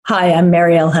Hi, I'm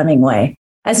Mariel Hemingway.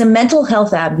 As a mental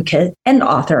health advocate and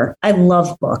author, I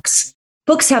love books.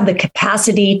 Books have the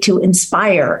capacity to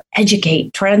inspire,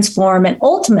 educate, transform, and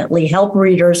ultimately help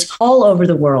readers all over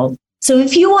the world. So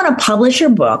if you want to publish your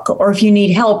book or if you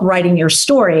need help writing your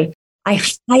story, I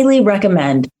highly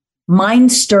recommend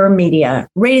Mindstir Media,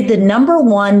 rated the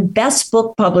 #1 best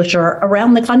book publisher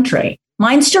around the country.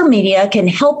 Mindstir Media can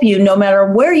help you no matter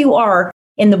where you are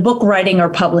in the book writing or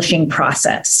publishing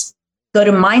process. Go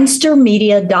to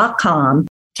mindstirmedia.com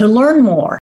to learn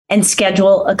more and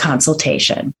schedule a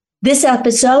consultation. This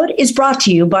episode is brought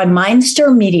to you by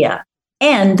Mindstir Media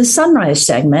and the Sunrise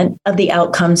segment of the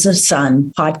Outcomes of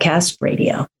Sun podcast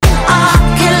radio.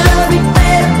 I can love me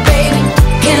better, baby.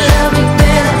 Can love me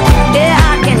better. Yeah,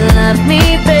 I can love me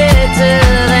better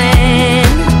than.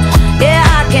 Yeah,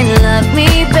 I can love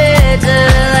me better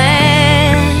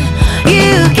than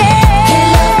you can.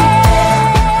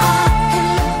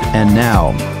 And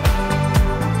now,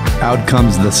 out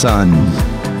comes the sun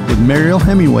with Mariel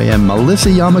Hemingway and Melissa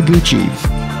Yamaguchi.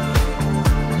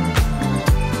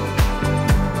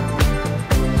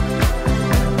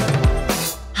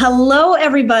 Hello,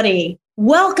 everybody.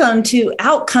 Welcome to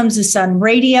Out Comes the Sun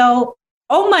Radio.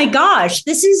 Oh my gosh,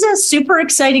 this is a super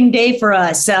exciting day for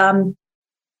us.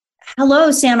 Hello,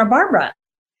 Santa Barbara.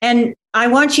 And I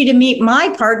want you to meet my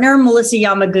partner, Melissa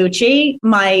Yamaguchi,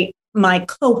 my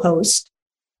co-host,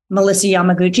 Melissa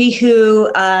Yamaguchi,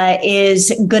 who is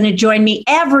going to join me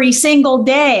every single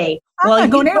day. I'm not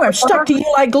going anywhere. I'm stuck to you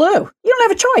like glue. You don't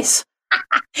have a choice.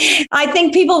 I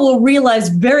think people will realize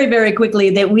very, very quickly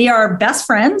that we are best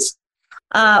friends.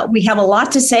 We have a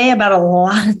lot to say about a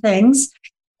lot of things.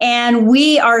 And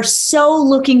we are so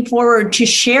looking forward to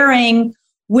sharing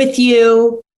with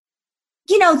you,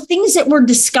 things that we're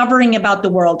discovering about the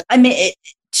world. I mean,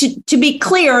 to be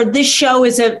clear, this show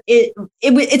is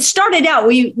it started out,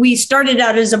 we started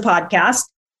out as a podcast,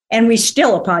 and we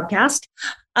still a podcast.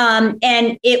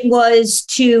 And it was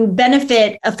to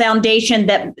benefit a foundation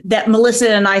that Melissa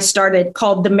and I started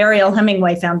called the Mariel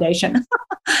Hemingway Foundation.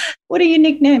 What a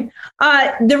unique name.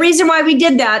 The reason why we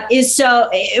did that is so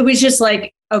it was just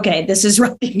like, okay, this is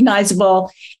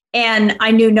recognizable. And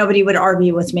I knew nobody would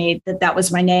argue with me that was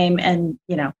my name. And,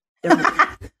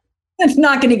 it's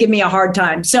not going to give me a hard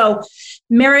time. So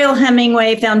Mariel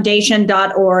Hemingway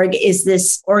Foundation.org is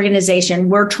this organization.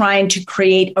 We're trying to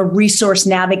create a resource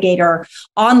navigator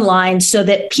online so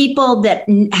that people that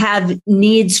have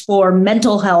needs for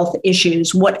mental health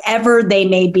issues, whatever they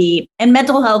may be, and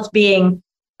mental health being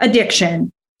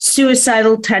addiction,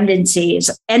 suicidal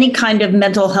tendencies, any kind of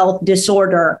mental health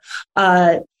disorder,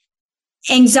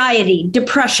 anxiety,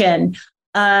 depression,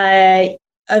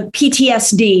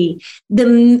 PTSD,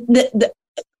 the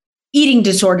eating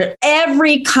disorder,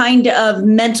 every kind of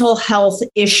mental health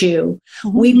issue,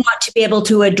 we want to be able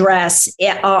to address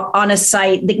on a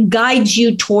site that guides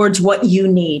you towards what you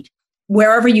need,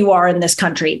 wherever you are in this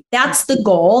country. That's the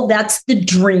goal. That's the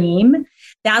dream.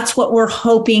 That's what we're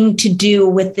hoping to do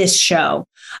with this show,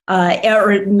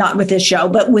 or not with this show,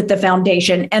 but with the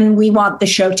foundation. And we want the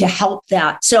show to help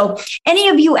that. So any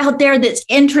of you out there that's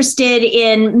interested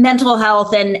in mental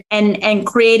health and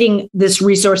creating this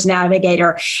resource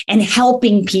navigator and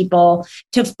helping people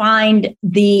to find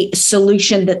the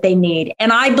solution that they need.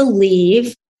 And I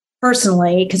believe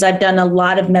personally, because I've done a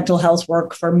lot of mental health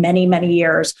work for many, many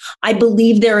years, I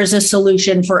believe there is a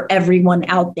solution for everyone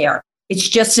out there. It's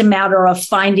just a matter of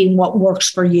finding what works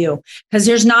for you, because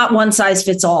there's not one size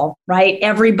fits all, right?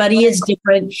 Everybody is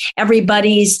different.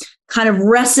 Everybody's kind of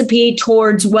recipe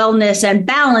towards wellness and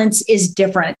balance is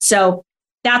different. So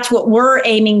that's what we're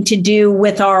aiming to do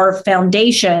with our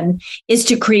foundation, is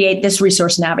to create this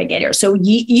resource navigator so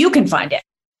you can find it.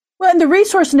 Well, and the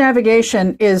resource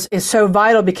navigation is so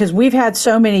vital, because we've had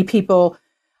so many people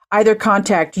either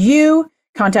contact you,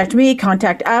 contact me,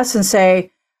 contact us and say,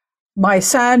 my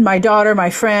son, my daughter, my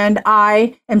friend,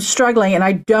 I am struggling and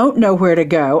I don't know where to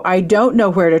go. I don't know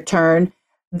where to turn.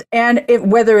 And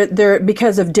whether they're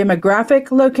because of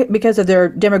because of their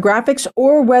demographics,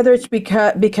 or whether it's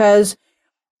because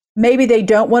maybe they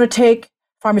don't want to take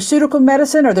pharmaceutical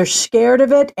medicine, or they're scared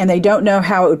of it and they don't know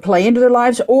how it would play into their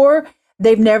lives, or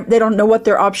they don't know what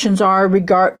their options are,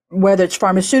 whether it's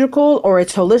pharmaceutical or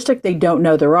it's holistic, they don't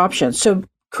know their options. So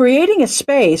creating a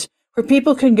space where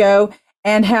people can go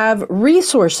and have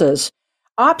resources,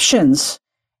 options,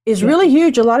 is really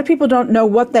huge. A lot of people don't know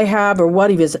what they have or what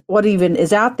even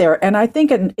is out there. And I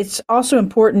think it's also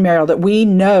important, Mariel, that we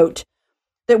note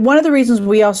that one of the reasons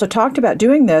we also talked about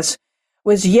doing this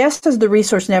was, yes, as the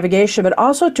resource navigation, but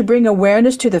also to bring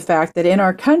awareness to the fact that in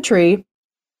our country,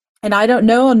 and I don't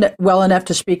know well enough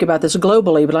to speak about this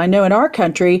globally, but I know in our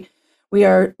country, we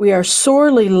are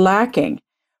sorely lacking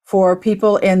for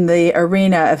people in the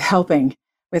arena of helping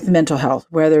with mental health,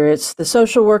 whether it's the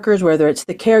social workers, whether it's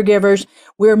the caregivers.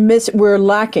 We're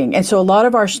lacking. And so a lot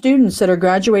of our students that are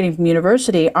graduating from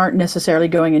university aren't necessarily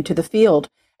going into the field.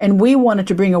 And we wanted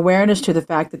to bring awareness to the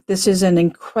fact that this is an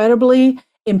incredibly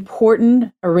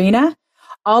important arena.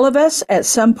 All of us at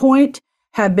some point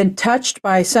have been touched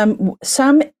by some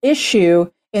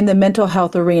issue in the mental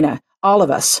health arena. All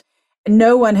of us.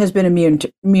 No one has been immune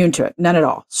to it. None at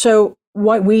all. So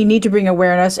what we need to bring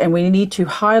awareness, and we need to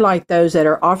highlight those that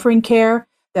are offering care,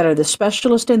 that are the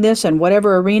specialist in this and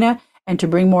whatever arena, and to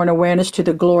bring more awareness to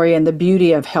the glory and the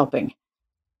beauty of helping.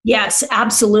 Yes,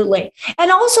 absolutely. And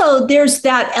also there's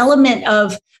that element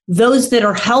of those that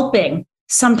are helping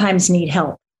sometimes need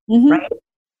help, right?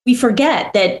 We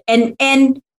forget that.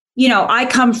 And, you know, I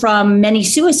come from many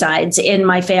suicides in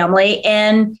my family,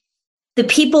 and the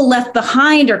people left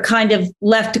behind are kind of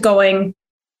left going,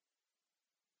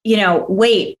 you know,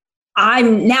 wait,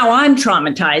 I'm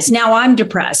traumatized. Now I'm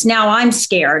depressed. Now I'm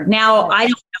scared. Now I don't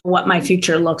know what my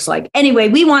future looks like. Anyway,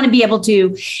 we want to be able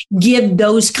to give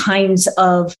those kinds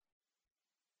of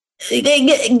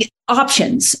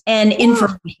options and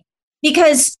information,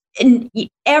 because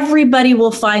everybody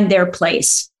will find their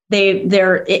place.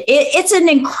 It's an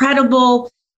incredible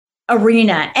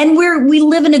arena, and we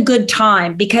live in a good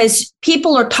time because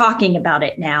people are talking about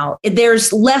it now.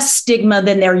 There's less stigma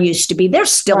than there used to be.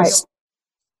 There's still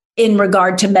in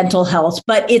regard to mental health,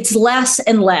 but it's less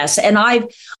and less. And I've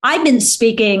been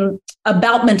speaking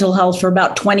about mental health for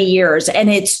about 20 years, and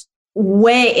it's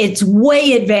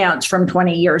way advanced from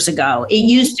 20 years ago. It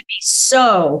used to be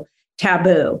so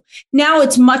taboo. Now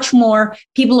it's much more,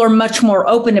 people are much more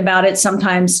open about it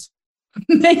sometimes.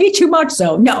 Maybe too much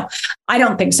so. No, I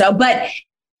don't think so. But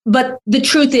the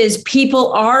truth is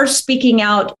people are speaking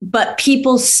out, but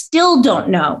people still don't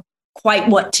know quite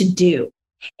what to do.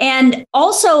 And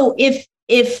also if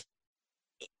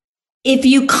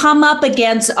you come up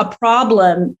against a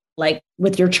problem like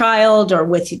with your child or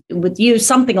with you,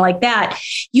 something like that,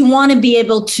 you want to be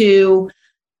able to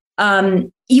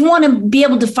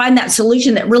find that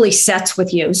solution that really sets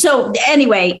with you. So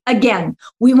anyway, again,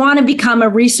 we want to become a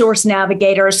resource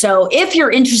navigator. So if you're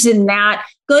interested in that,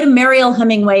 go to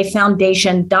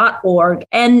marielhemingwayfoundation.org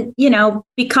and, you know,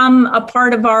 become a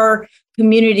part of our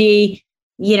community,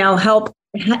 you know, help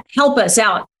us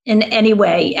out in any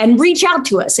way and reach out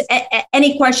to us.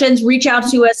 Any questions, reach out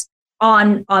to us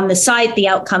on the site, The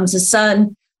Outcomes of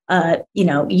Sun,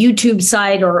 YouTube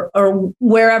site or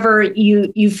wherever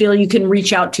you feel you can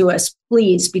reach out to us,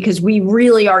 please, because we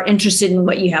really are interested in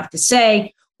what you have to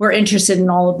say. We're interested in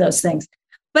all of those things.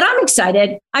 But I'm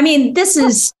excited. I mean, this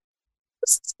is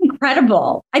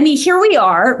incredible. I mean, here we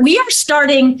are. We are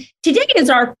starting. Today is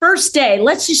our first day.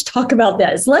 Let's just talk about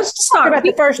this. Let's just talk about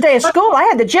the first day of school. I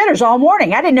had the jitters all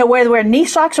morning. I didn't know whether to wear knee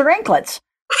socks or anklets.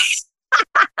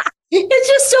 It's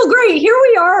just so great. Here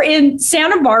we are in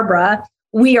Santa Barbara.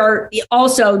 We are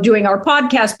also doing our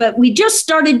podcast, but we just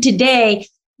started today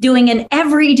doing an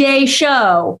everyday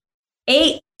show,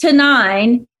 8 to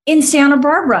 9 in Santa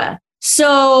Barbara.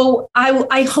 So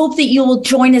I hope that you will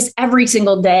join us every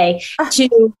single day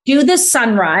to do the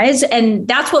sunrise. And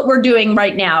that's what we're doing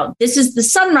right now. This is the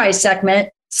sunrise segment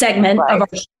of our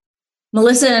show.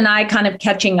 Melissa and I kind of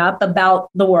catching up about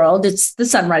the world. It's the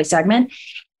sunrise segment.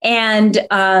 And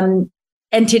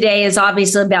today is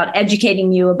obviously about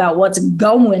educating you about what's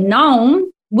going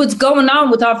on with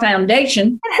our foundation.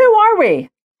 And who are we?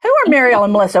 Who are Mariel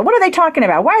and Melissa? What are they talking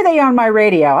about? Why are they on my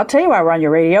radio? I'll tell you why we're on your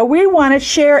radio. We want to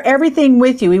share everything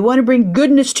with you. We want to bring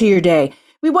goodness to your day.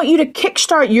 We want you to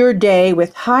kickstart your day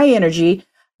with high energy,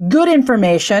 good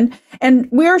information, and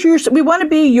we want to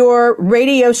be your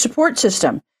radio support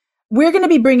system. We're going to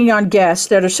be bringing on guests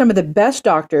that are some of the best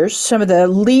doctors, some of the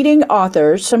leading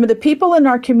authors, some of the people in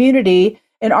our communities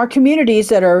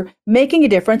that are making a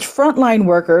difference, frontline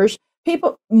workers,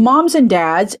 people, moms and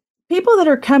dads, people that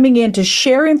are coming in to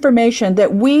share information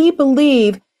that we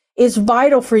believe is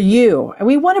vital for you. And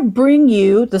we want to bring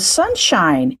you the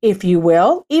sunshine, if you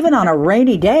will, even on a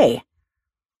rainy day.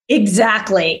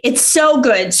 Exactly. It's so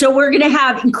good. So we're going to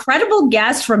have incredible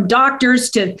guests from doctors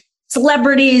to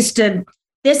celebrities to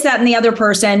this, that, and the other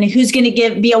person who's going to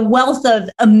be a wealth of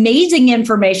amazing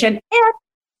information and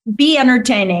be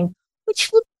entertaining,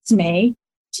 which leads me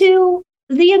to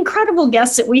the incredible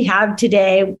guests that we have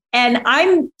today. And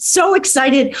I'm so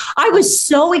excited. I was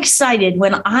so excited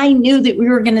when I knew that we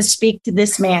were going to speak to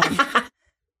this man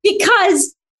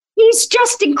because he's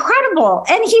just incredible.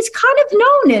 And he's kind of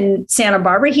known in Santa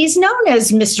Barbara. He's known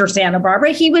as Mr. Santa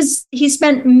Barbara. He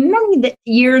spent many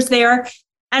years there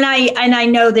And I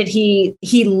know that he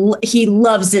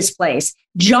loves this place.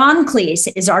 John Cleese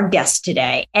is our guest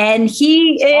today, and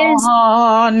he is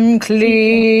John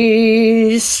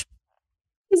Cleese.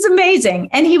 He's amazing,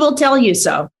 and he will tell you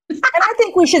so. And I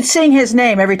think we should sing his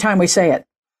name every time we say it.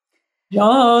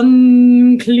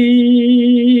 John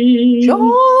Cleese.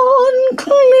 John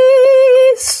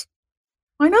Cleese.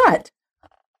 Why not?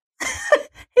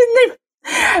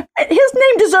 His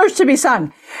name deserves to be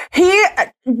sung.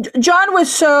 John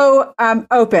was so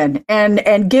open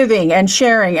and giving and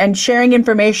sharing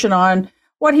information on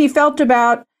what he felt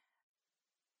about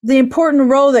the important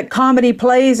role that comedy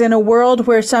plays in a world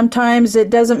where sometimes it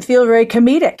doesn't feel very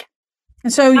comedic.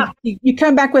 And so you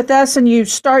come back with us and you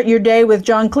start your day with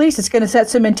John Cleese. It's going to set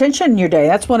some intention in your day.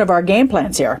 That's one of our game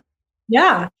plans here.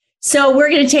 Yeah. So we're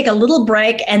going to take a little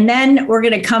break, and then we're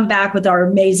going to come back with our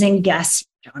amazing guest,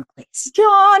 John Cleese.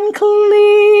 John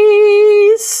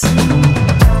Cleese.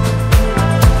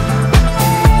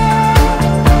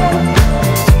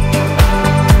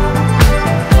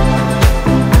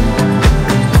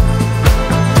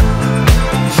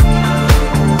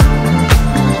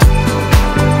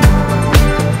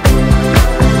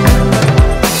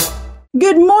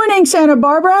 Good morning, Santa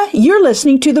Barbara. You're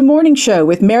listening to The Morning Show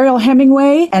with Mariel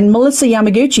Hemingway and Melissa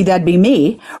Yamaguchi, that'd be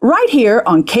me, right here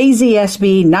on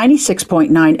KZSB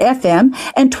 96.9 FM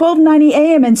and 1290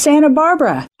 AM in Santa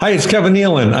Barbara. Hi, it's Kevin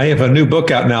Nealon. I have a new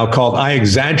book out now called I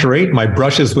Exaggerate, My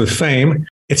Brushes with Fame.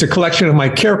 It's a collection of my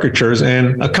caricatures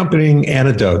and accompanying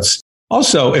anecdotes.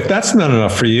 Also, if that's not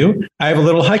enough for you, I have a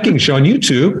little hiking show on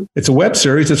YouTube. It's a web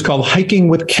series. It's called Hiking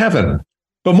with Kevin.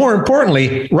 But more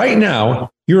importantly, right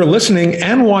now, you're listening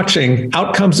and watching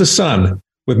Out Comes the Sun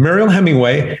with Mariel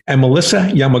Hemingway and Melissa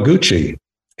Yamaguchi.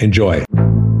 Enjoy.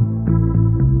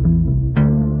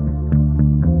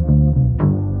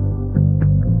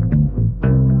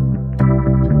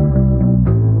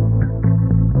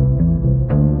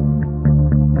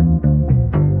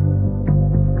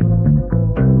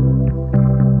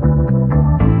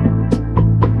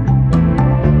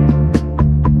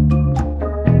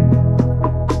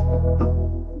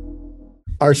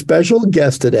 Our special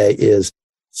guest today is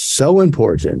so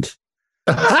important.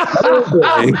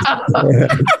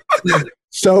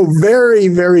 So very,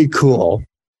 very cool.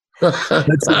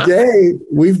 But today,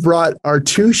 we've brought our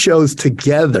two shows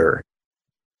together,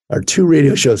 our two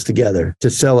radio shows together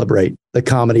to celebrate the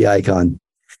comedy icon.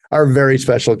 Our very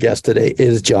special guest today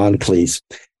is John Cleese.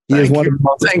 He is one of the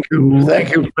most...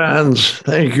 Thank you, fans.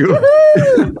 Thank you.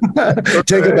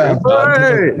 Take a bow.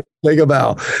 Hey. Take a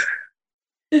bow.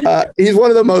 He's one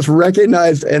of the most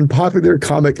recognized and popular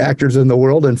comic actors in the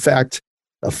world. In fact,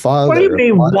 the father. What do you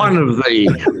mean one of the?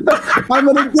 I'm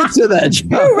going to get to that, John.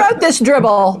 Who wrote this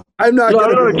dribble? I'm not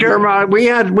going No, to. Jeremiah, we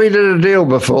did a deal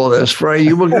before this, Frey.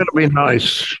 You were going to be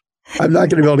nice. I'm not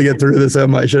going to be able to get through this,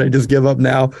 am I? Should I just give up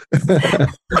now?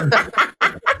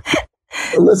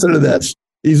 Listen to this.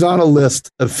 He's on a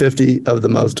list of 50 of the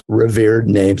most revered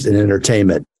names in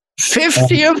entertainment.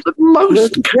 50 of the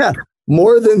most. Yeah.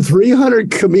 More than 300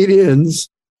 comedians,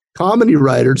 comedy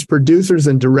writers, producers,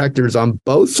 and directors on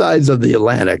both sides of the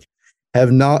Atlantic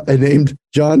have not named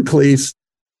John Cleese.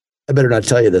 I better not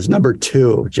tell you this. Number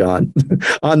 2, John,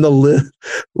 on the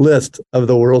list of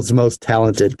the world's most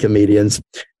talented comedians.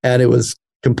 And it was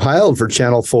compiled for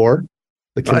Channel 4.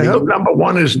 I hope number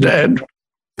 1 is dead.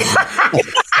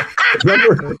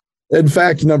 In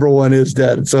fact, number 1 is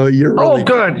dead. So you're really... Oh,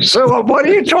 good. So what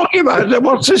are you talking about?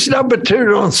 What's this number 2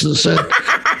 nonsense?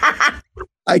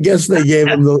 I guess they gave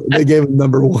him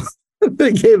number 1.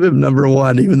 They gave him number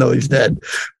 1, even though he's dead.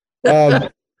 Oh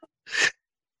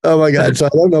my God! So I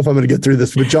don't know if I'm going to get through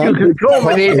this. But John, you can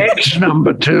call me the X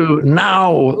number 2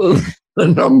 now. The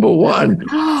number 1.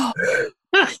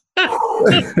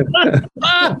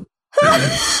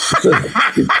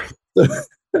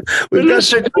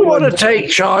 Listen, you want to take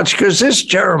charge because this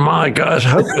Jeremiah guy's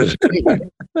hopeless.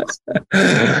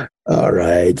 All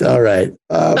right. I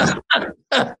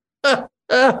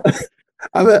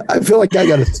feel like I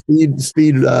got to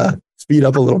speed up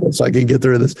a little bit so I can get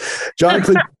through this. John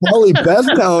Cleese is probably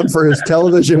best known for his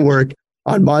television work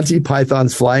on Monty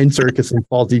Python's Flying Circus and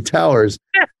Fawlty Towers.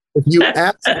 If you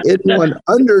ask anyone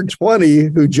under 20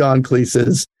 who John Cleese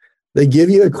is, they give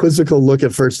you a quizzical look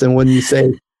at first, and when you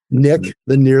say Nick,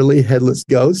 the nearly headless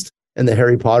ghost in the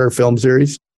Harry Potter film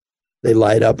series, they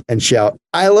light up and shout,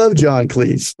 "I love John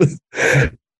Cleese."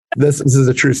 This is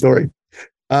a true story.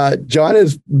 John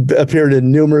has appeared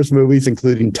in numerous movies,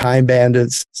 including Time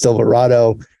Bandits,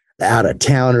 Silverado, The Out of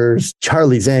Towners,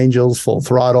 Charlie's Angels, Full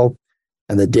Throttle,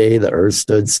 and The Day the Earth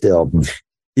Stood Still.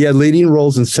 He had leading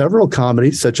roles in several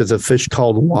comedies, such as A Fish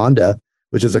Called Wanda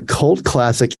which is a cult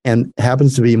classic and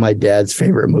happens to be my dad's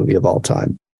favorite movie of all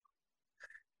time.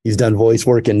 He's done voice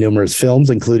work in numerous films,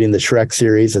 including the Shrek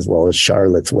series, as well as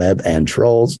Charlotte's Web and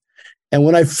Trolls. And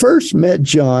when I first met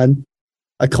John,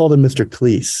 I called him Mr.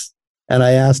 Cleese. And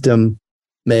I asked him,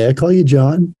 may I call you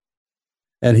John?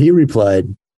 And he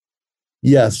replied,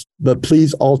 yes, but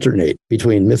please alternate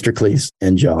between Mr. Cleese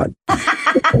and John.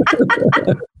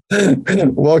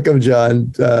 Welcome,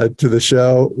 John, to the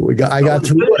show. I got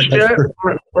through it.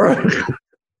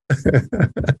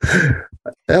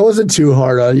 That wasn't too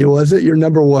hard on you, was it? You're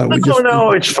number one.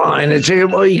 No, it's fine.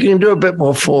 Well, you can do a bit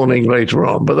more fawning later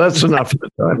on, but that's enough for the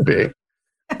time being.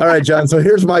 All right, John. So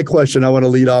here's my question I want to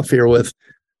lead off here with.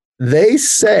 They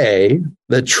say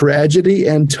that tragedy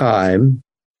and time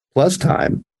plus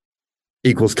time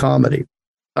equals comedy.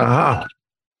 Uh-huh.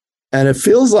 And it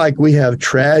feels like we have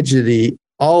tragedy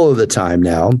all of the time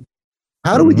now.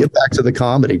 How do we get back to the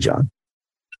comedy, John?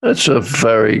 That's a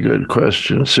very good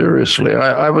question, seriously.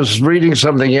 I was reading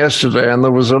something yesterday, and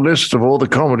there was a list of all the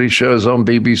comedy shows on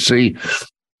BBC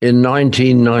in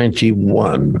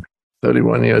 1991,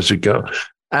 31 years ago.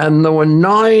 And there were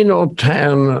 9 or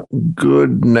 10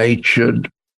 good-natured,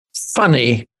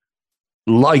 funny,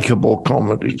 likable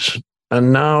comedies.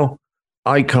 And now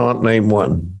I can't name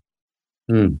one.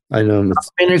 I know.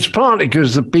 I mean, it's partly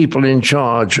because the people in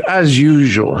charge, as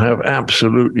usual, have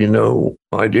absolutely no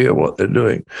idea what they're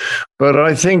doing. But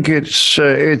I think it's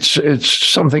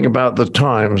something about the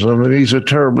times. I mean, these are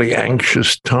terribly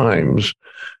anxious times.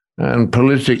 And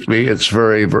politically, it's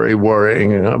very, very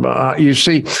worrying. You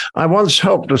see, I once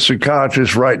helped a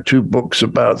psychiatrist write 2 books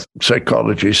about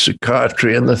psychology,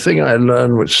 psychiatry. And the thing I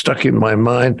learned, which stuck in my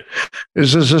mind,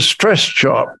 is there's a stress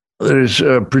chart that is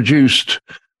produced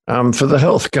for the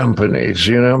health companies,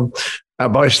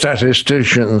 by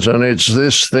statisticians, and it's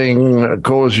this thing that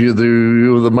causes you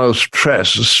the most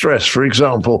stress. For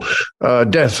example,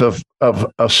 death of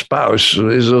a spouse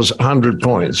is 100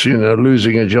 points.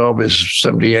 Losing a job is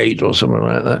 78 or something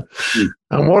like that.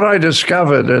 And what I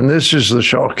discovered, and this is the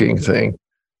shocking thing,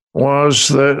 was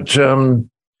that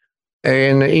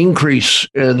an increase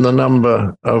in the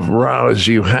number of rows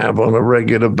you have on a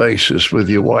regular basis with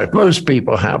your wife. Most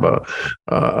people have a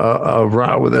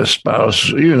row with their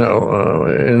spouse, in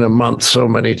a month so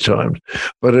many times.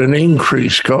 But an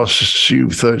increase costs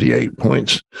you 38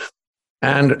 points.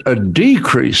 And a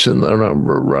decrease in the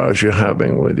number of rows you're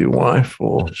having with your wife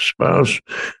or spouse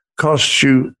costs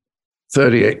you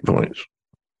 38 points.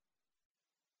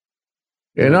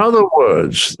 In other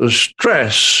words, the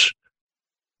stress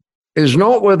is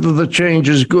not whether the change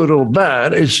is good or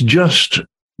bad, it's just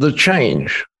the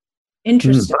change.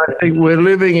 Interesting. I think we're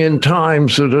living in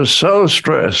times that are so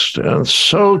stressed and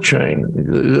so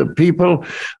changed. People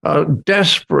are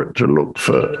desperate to look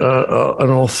for an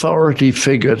authority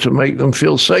figure to make them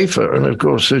feel safer. And of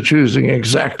course, they're choosing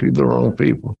exactly the wrong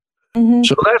people. Mm-hmm.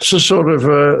 So that's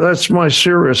that's my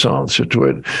serious answer to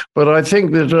it. But I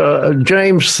think that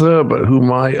James Thurber,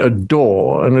 whom I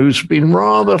adore and who's been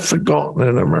rather forgotten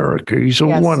in America, he's a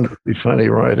wonderfully funny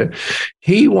writer.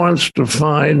 He wants to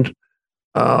find,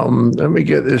 let me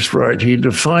get this right, he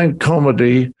defined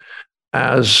comedy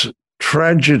as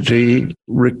tragedy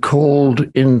recalled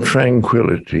in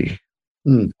tranquility.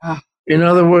 In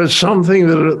other words, something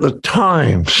that at the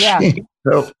time seemed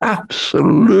so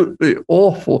absolutely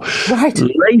awful. Right.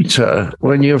 Later,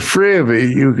 when you're free of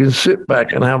it, you can sit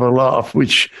back and have a laugh,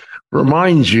 which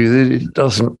reminds you that it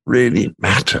doesn't really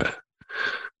matter.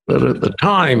 But at the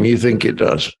time, you think it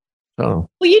does. So.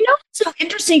 Well, what's so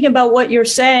interesting about what you're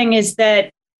saying is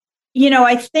that,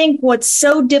 I think what's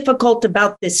so difficult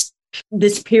about this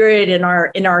period in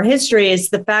our history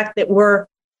is the fact that we're,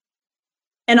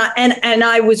 and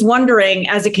I was wondering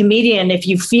as a comedian if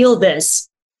you feel this,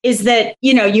 is that,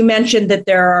 you mentioned that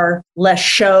there are less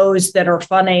shows that are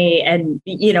funny and,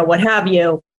 what have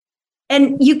you.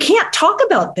 And you can't talk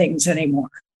about things anymore.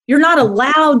 You're not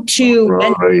allowed to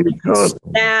mention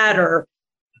that or,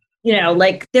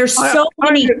 there's so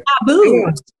many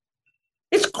taboos.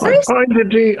 It's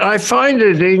crazy. I find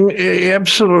it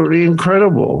absolutely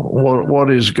incredible what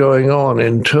is going on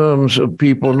in terms of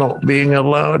people not being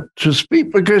allowed to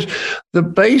speak, because the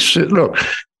basic, look,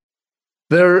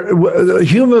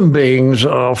 human beings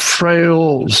are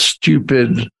frail,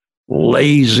 stupid,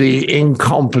 lazy,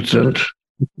 incompetent,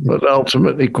 but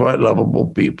ultimately quite lovable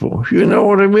people. You know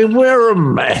what I mean? We're a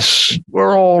mess.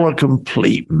 We're all a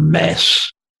complete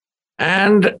mess.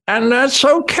 And that's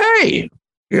okay.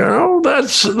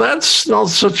 That's not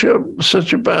such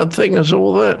a bad thing as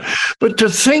all that. But to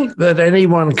think that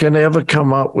anyone can ever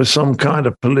come up with some kind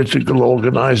of political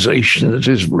organization that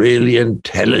is really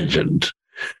intelligent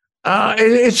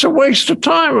It's a waste of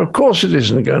time. Of course, it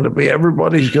isn't going to be.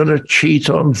 Everybody's going to cheat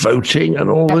on voting and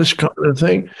all this kind of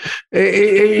thing.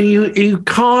 You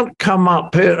can't come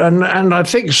up here. And I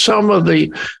think some of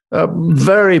the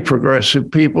very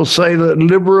progressive people say that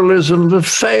liberalism has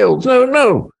failed.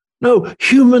 No.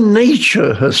 Human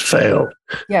nature has failed.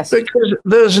 Yes. Because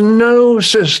there's no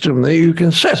system that you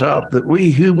can set up that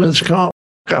we humans can't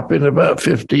up in about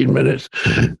 15 minutes.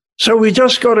 So we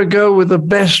just got to go with the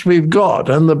best we've got.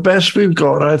 And the best we've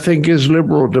got, I think, is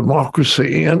liberal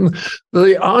democracy. And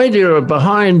the idea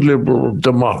behind liberal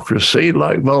democracy,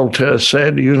 like Voltaire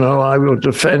said, I will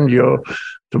defend to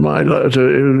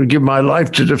give my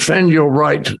life to defend your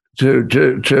right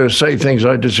to say things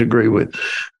I disagree with.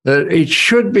 That it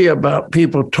should be about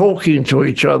people talking to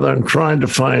each other and trying to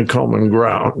find common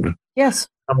ground. Yes.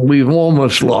 And we've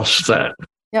almost lost that.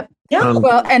 Yep.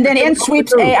 Well, and then in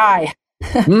sweeps AI.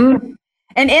 And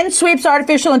in sweeps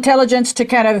artificial intelligence to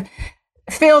kind of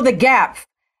fill the gap.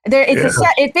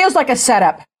 It feels like a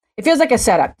setup.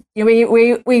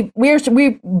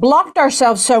 We blocked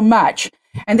ourselves so much,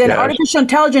 and then artificial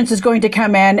intelligence is going to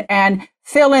come in and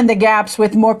fill in the gaps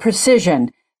with more precision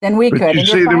than we could. You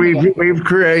see, we've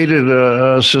created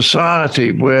a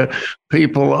society where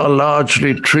people are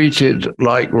largely treated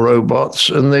like robots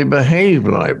and they behave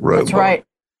like robots. That's right.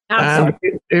 And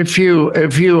if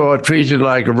you are treated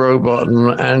like a robot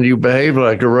and you behave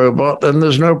like a robot, then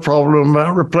there's no problem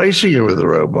about replacing you with a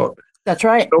robot. That's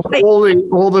right. So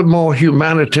all the more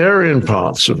humanitarian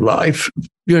parts of life,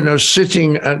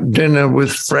 sitting at dinner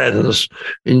with friends,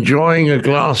 enjoying a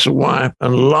glass of wine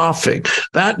and laughing,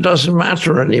 that doesn't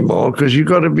matter anymore because you've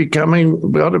got to becoming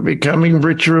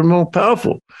richer and more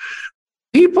powerful.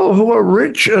 People who are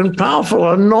rich and powerful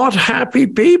are not happy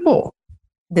people.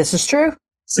 This is true.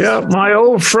 Yeah, my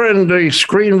old friend, the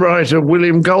screenwriter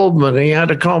William Goldman, he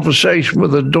had a conversation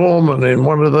with a doorman in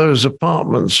one of those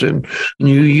apartments in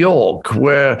New York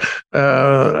where,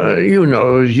 the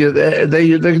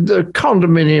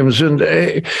condominiums, and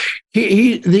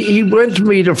he went to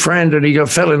meet a friend and he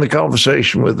fell in the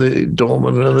conversation with the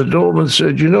doorman, and the doorman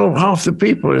said, half the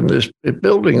people in this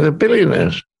building, they're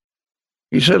billionaires.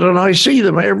 He said, and I see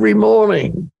them every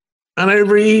morning and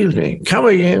every evening,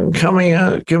 coming in, coming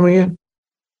out, coming in.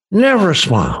 Never a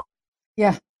smile.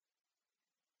 Yeah.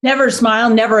 Never a smile,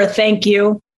 never a thank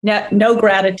you, no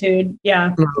gratitude.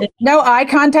 Yeah. No eye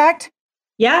contact.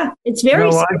 Yeah. It's very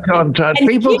no eye contact.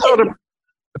 People sort of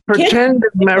pretend,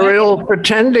 Mariel,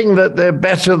 pretending that they're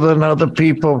better than other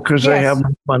people because they have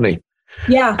money.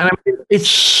 Yeah. And it's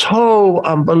so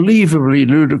unbelievably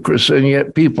ludicrous, and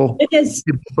yet people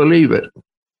believe it.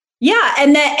 Yeah,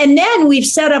 and then we've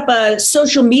set up a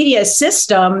social media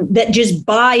system that just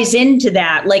buys into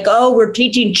that. Like, we're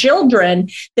teaching children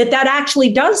that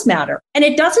actually does matter, and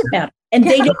it doesn't matter, and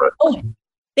they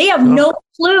have no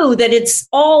clue that it's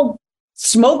all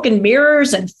smoke and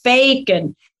mirrors and fake,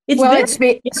 and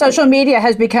social media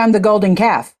has become the golden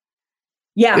calf.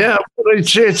 Yeah,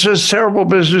 it's a terrible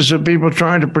business of people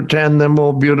trying to pretend they're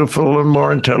more beautiful and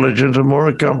more intelligent and more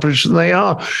accomplished than they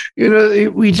are.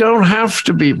 We don't have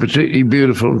to be particularly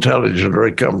beautiful, intelligent, or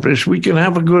accomplished. We can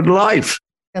have a good life.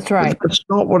 That's right. But that's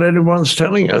not what anyone's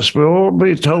telling us. We're all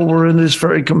being told we're in this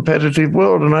very competitive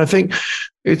world, and I think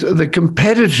the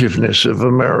competitiveness of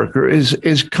America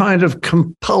is kind of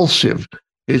compulsive.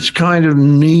 It's kind of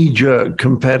knee-jerk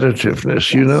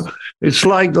competitiveness, It's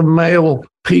like the male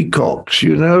peacocks,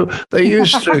 They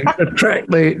used to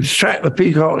attract the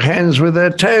peacock hens with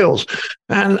their tails.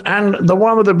 And the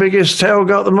one with the biggest tail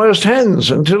got the most hens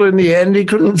until in the end he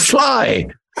couldn't fly.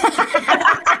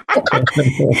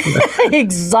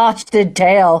 Exhausted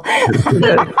tail.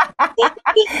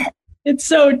 It's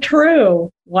so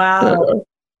true. Wow.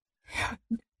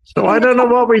 So I don't know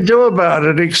what we do about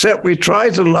it, except we try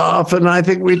to laugh. And I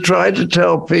think we try to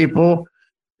tell people,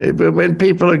 when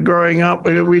people are growing up,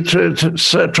 we try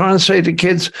and say to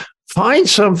kids, find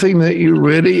something that you're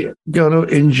really going to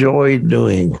enjoy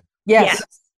doing. Yes.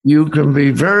 You can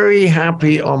be very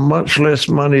happy on much less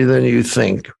money than you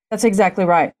think. That's exactly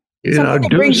right. Do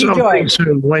something so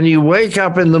when you wake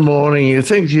up in the morning, you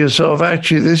think to yourself,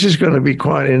 actually, this is going to be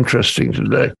quite interesting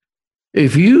today.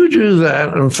 If you do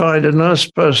that and find a nice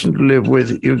person to live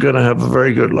with, you're going to have a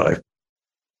very good life.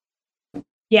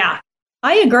 Yeah,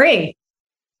 I agree.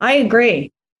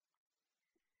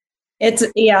 It's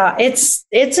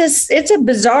a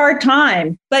bizarre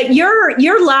time, but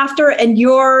your laughter and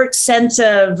your sense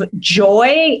of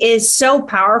joy is so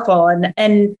powerful,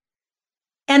 and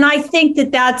I think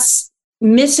that's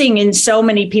missing in so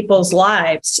many people's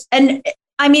lives. And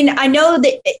I mean, I know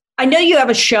you have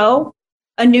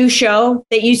a new show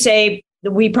that you say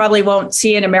we probably won't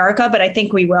see in America, but I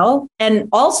think we will. And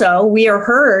also, we are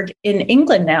heard in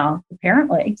England now,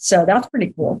 apparently. So that's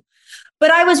pretty cool.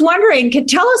 But I was wondering, could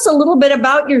tell us a little bit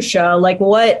about your show, like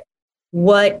what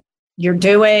you're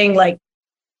doing, like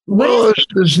there's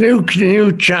this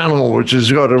new channel which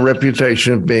has got a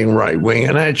reputation of being right wing,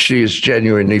 and actually it's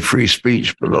genuinely free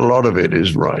speech, but a lot of it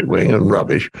is right wing and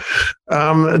rubbish.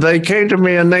 They came to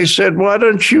me and they said, "Why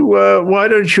don't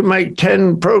you make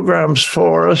 10 programs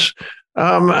for us,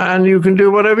 and you can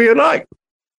do whatever you like."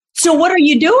 So what are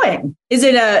you doing?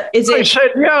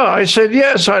 I said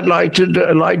yes. I'd like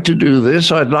to do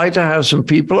this. I'd like to have some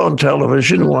people on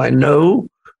television who I know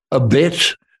a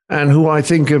bit and who I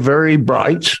think are very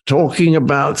bright, talking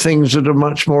about things that are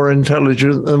much more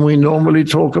intelligent than we normally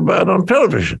talk about on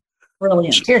television.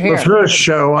 Brilliant. Here. The first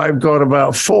show, I've got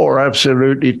about 4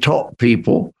 absolutely top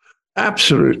people,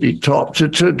 absolutely top, to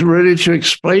really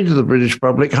explain to the British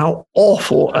public how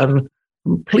awful and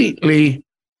completely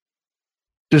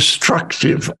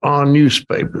destructive our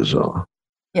newspapers are.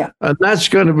 Yeah. And that's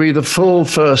going to be the full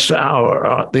first hour,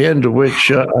 at the end of which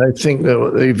I think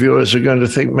that the viewers are going to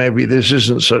think maybe this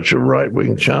isn't such a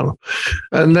right-wing channel.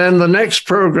 And then the next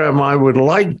program I would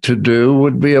like to do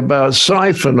would be about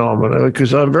psi phenomena,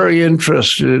 because I'm very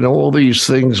interested in all these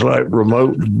things like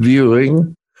remote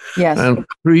viewing. Yes. And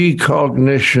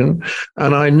precognition.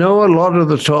 And I know a lot of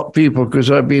the top people because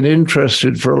I've been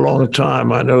interested for a long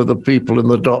time. I know the people in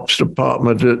the DOPS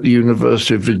department at the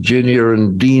University of Virginia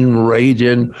and Dean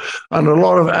Radin, and a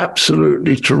lot of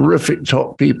absolutely terrific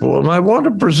top people. And I want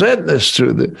to present this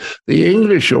to the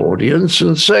English audience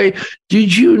and say,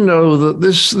 did you know that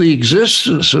the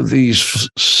existence of these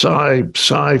psi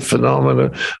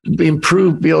phenomena has been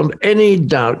proved beyond any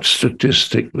doubt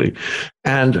statistically?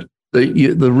 And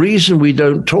the reason we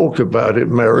don't talk about it,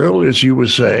 Mariel, as you were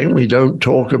saying, we don't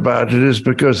talk about it is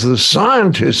because the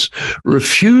scientists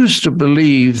refuse to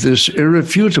believe this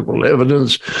irrefutable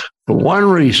evidence for one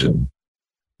reason.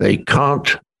 They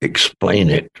can't explain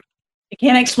it. They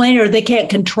can't explain it, or they can't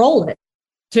control it.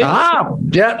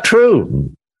 Yeah, true.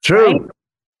 Right?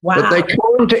 Wow. But they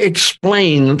can't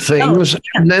explain things,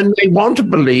 and then they want to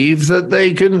believe that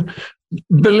they can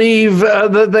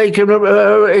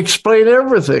explain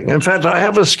everything. In fact, I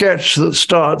have a sketch that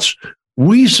starts,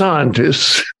 "We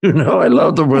scientists," I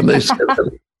love them when they say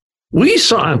that. "We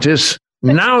scientists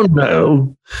now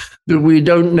know that we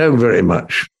don't know very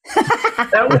much."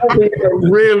 That will be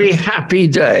a really happy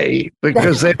day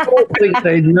because they all think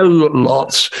they know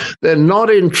lots. They're not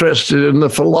interested in the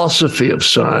philosophy of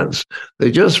science.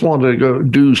 They just want to go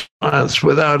do science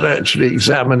without actually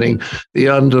examining the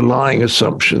underlying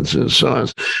assumptions in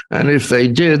science. And if they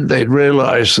did, they'd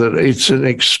realize that it's an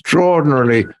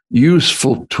extraordinarily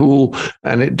useful tool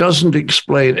and it doesn't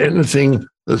explain anything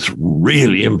that's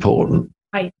really important.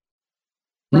 Right.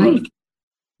 Right.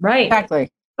 Right. Exactly.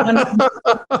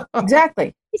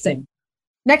 Exactly. Amazing.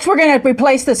 Next, we're going to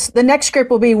replace this. The next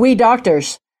script will be "We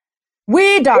doctors."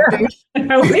 We doctors.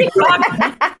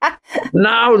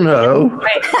 Now know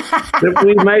that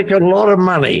we make a lot of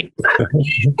money.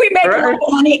 We make a lot of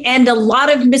money and a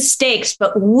lot of mistakes,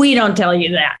 but we don't tell you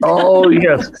that. Oh,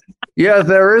 yes. Yeah,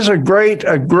 there is a great,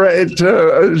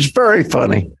 it's very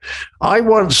funny. I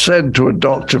once said to a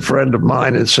doctor friend of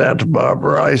mine in Santa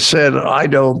Barbara, I said, I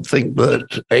don't think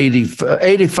that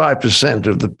 85%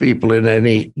 of the people in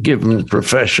any given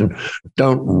profession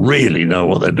don't really know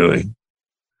what they're doing.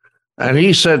 And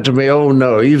he said to me, oh,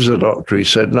 no, he was a doctor. He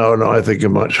said, no, I think you're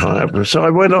much higher. So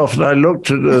I went off and I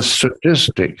looked at the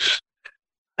statistics.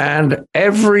 And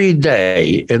every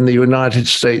day in the United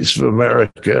States of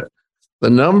America,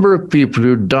 the number of people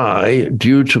who die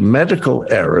due to medical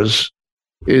errors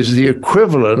is the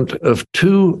equivalent of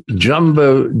 2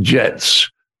 jumbo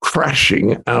jets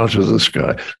crashing out of the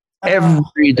sky.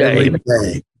 Every day.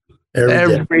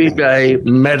 Every day,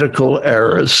 medical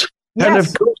errors. Yes. And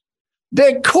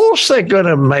of course they're going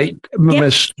to make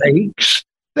mistakes.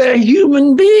 They're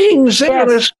human beings. They're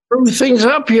going to screw things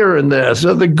up here and there.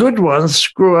 So the good ones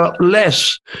screw up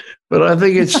less. But I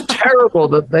think it's terrible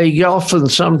that they often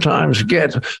sometimes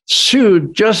get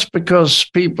sued just because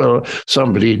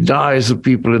somebody dies, the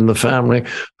people in the family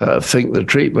think the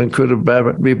treatment could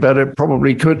have be better,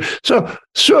 probably could. So,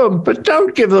 but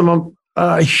don't give them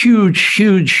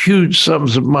huge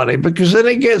sums of money, because then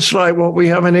it gets like what we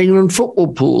have in England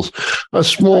football pools. A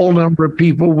small number of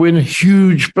people win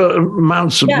huge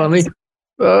amounts of money.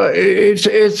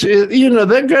 There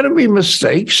are going to be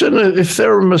mistakes. And if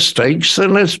there are mistakes,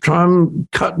 then let's try and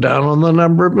cut down on the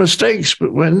number of mistakes.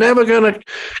 But we're never going to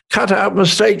cut out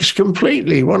mistakes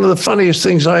completely. One of the funniest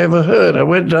things I ever heard, I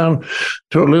went down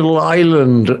to a little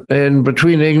island in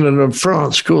between England and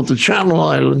France called the Channel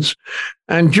Islands.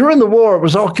 And during the war, it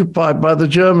was occupied by the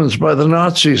Germans, by the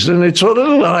Nazis. And it's a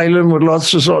little island with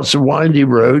lots of windy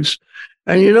roads.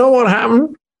 And you know what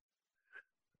happened?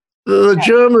 The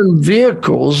German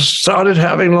vehicles started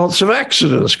having lots of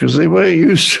accidents because they were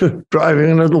used to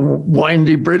driving little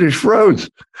windy British roads.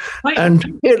 Right.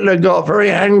 And Hitler got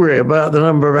very angry about the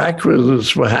number of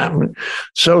accidents were happening.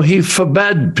 So he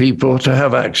forbade people to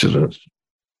have accidents.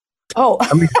 Oh,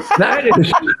 I mean, that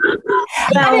is.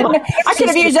 I could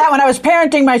have used that when I was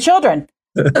parenting my children.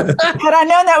 Had I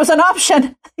known that was an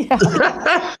option. Yeah.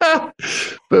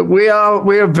 But we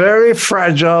are very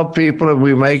fragile people, and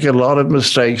we make a lot of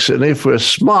mistakes. And if we're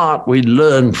smart, we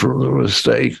learn from the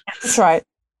mistakes. That's right.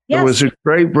 Yes. There was a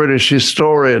great British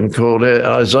historian called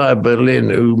Isaiah Berlin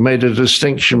who made a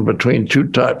distinction between two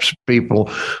types of people: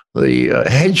 the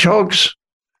hedgehogs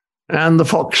and the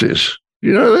foxes.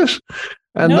 You know this?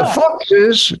 And the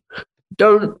foxes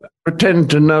don't pretend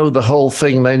to know the whole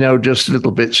thing. They know just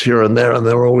little bits here and there, and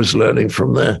they're always learning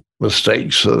from their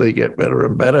mistakes, so they get better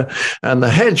and better. And the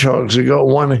hedgehogs have got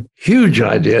one huge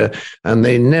idea, and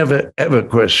they never, ever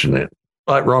question it,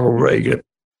 like Ronald Reagan.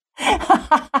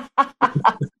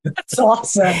 That's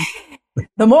awesome.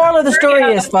 The moral of the story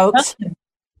is, folks,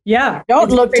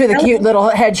 don't look to the cute little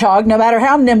hedgehog, no matter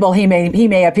how nimble he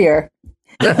may appear.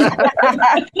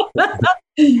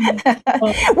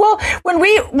 Well, when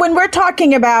we're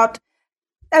talking about,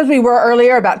 as we were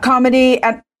earlier, about comedy,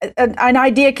 and an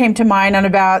idea came to mind on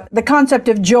about the concept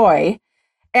of joy.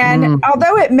 And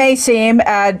although it may seem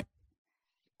a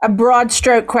broad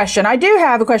stroke question, I do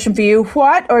have a question for you.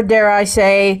 What, or dare I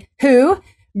say, who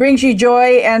brings you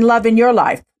joy and love in your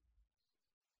life?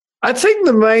 I think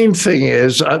the main thing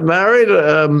is I married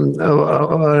a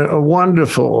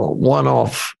wonderful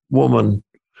one-off woman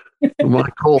whom I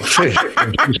call Fish.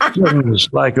 She swims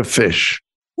like a fish.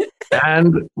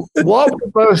 And what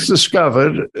we both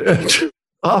discovered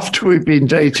after we've been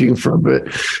dating for a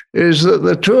bit is that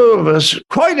the two of us,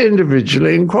 quite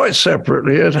individually and quite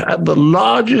separately, had the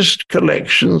largest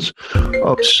collections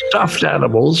of stuffed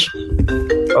animals,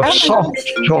 of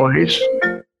soft toys.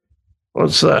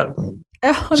 What's that?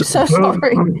 Oh, I'm so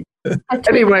sorry.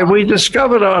 Anyway, we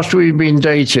discovered after we'd been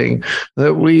dating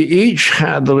that we each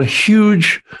had a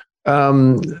huge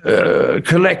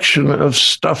collection of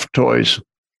stuffed toys.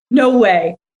 No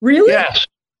way. Really? Yes.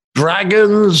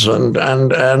 Dragons and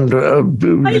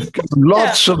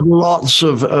lots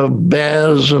of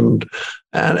bears and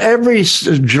every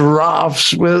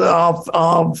giraffes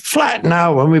are flat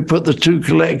now. When we put the two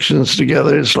collections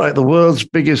together, it's like the world's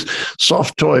biggest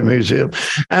soft toy museum.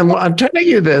 And I'm telling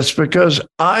you this because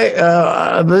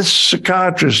this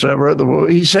psychiatrist I wrote the book,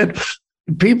 he said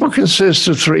people consist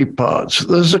of three parts.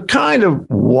 There's a kind of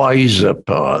wiser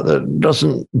part that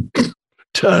doesn't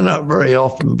turn up very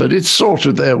often, but it's sort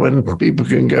of there when people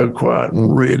can go quiet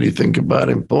and really think about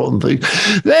important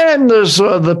things. Then there's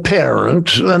the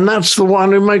parent, and that's the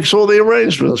one who makes all the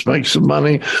arrangements, makes the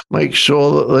money, makes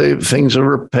sure that the things are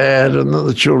repaired and that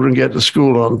the children get to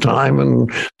school on time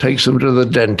and takes them to the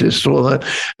dentist, all that.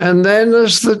 And then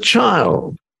there's the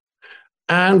child.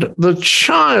 And the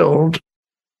child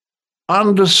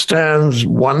understands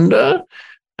wonder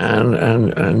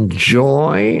and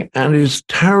joy, and is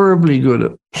terribly good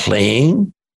at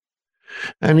playing.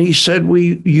 And he said,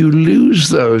 you lose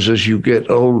those as you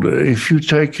get older if you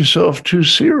take yourself too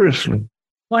seriously.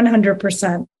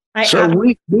 100%. So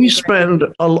we spend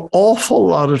an awful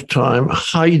lot of time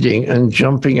hiding and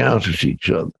jumping out at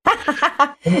each other.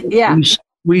 Yeah.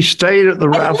 We stayed at the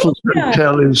Raffles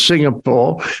Hotel in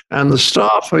Singapore, and the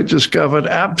staff, I discovered,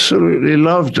 absolutely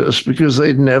loved us because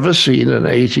they'd never seen an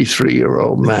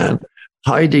 83-year-old man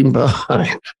hiding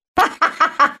behind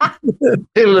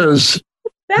pillars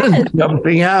and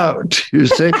jumping out, you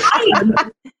see.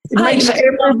 It makes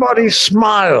everybody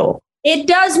smile. It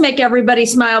does make everybody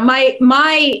smile.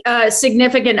 My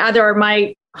significant other,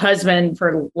 my husband,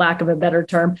 for lack of a better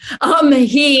term,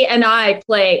 he and I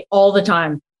play all the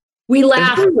time. We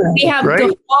laugh. We have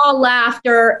guffaw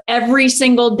laughter every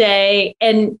single day,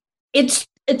 and it's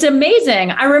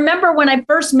amazing. I remember when I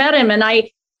first met him, and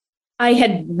I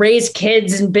had raised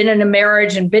kids and been in a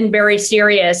marriage and been very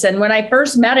serious. And when I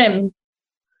first met him,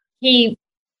 he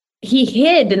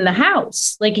hid in the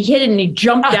house, like he hid and he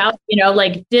jumped out,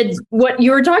 like did what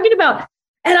you were talking about.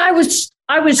 And I was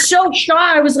so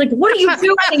shy. I was like, "What are you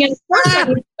doing?" And first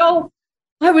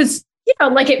I was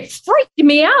like it freaked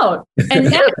me out. And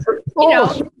then,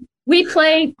 we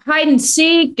play hide and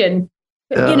seek and,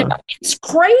 it's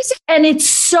crazy. And it's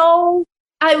so,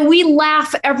 we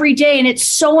laugh every day and it's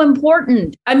so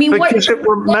important. I mean,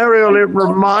 Mariel, it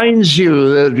reminds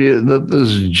you that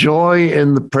there's joy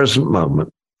in the present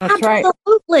moment. That's right.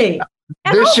 Absolutely.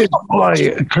 This is why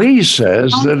Cleese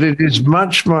says that it is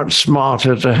much, much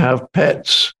smarter to have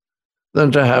pets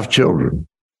than to have children.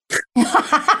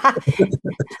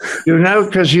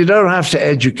 Because you don't have to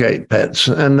educate pets,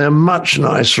 and they're much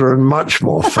nicer and much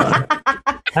more fun.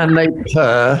 And they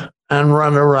purr and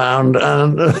run around,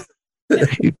 and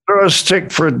you throw a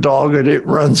stick for a dog and it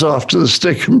runs after the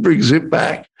stick and brings it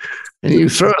back. And you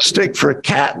throw a stick for a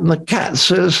cat and the cat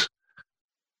says,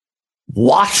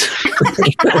 "What?"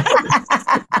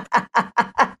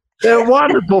 They're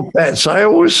wonderful pets. I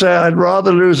always say I'd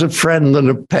rather lose a friend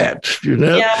than a pet,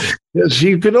 because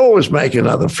you can always make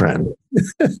another friend.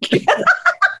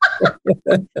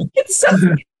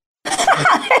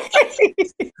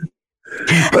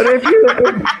 But if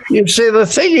you see, the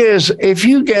thing is, if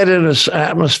you get in an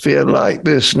atmosphere like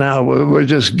this now, where we're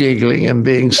just giggling and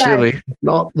being silly,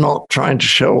 not trying to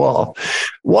show off,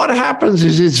 what happens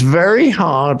is it's very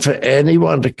hard for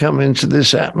anyone to come into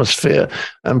this atmosphere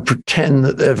and pretend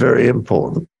that they're very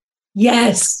important.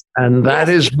 Yes. And that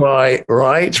is why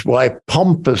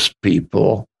pompous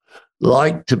people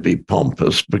like to be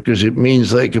pompous, because it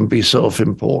means they can be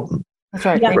self-important. That's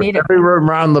right. They need it. Everyone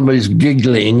around them is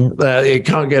giggling. They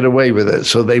can't get away with it.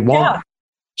 So they want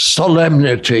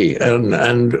solemnity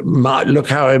and look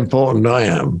how important I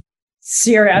am.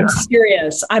 I'm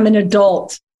serious. I'm an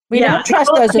adult. We don't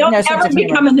trust those. Don't ever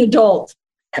become an adult.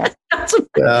 That's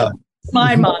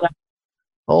my motto.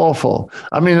 Awful.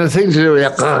 I mean, the thing to do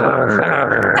with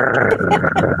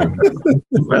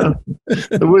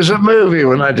there was a movie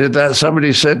when I did that.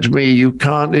 Somebody said to me, "You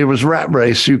can't." It was Rat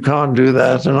Race. "You can't do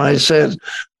that." And I said,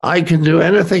 "I can do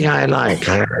anything I like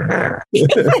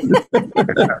because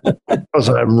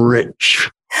I'm rich."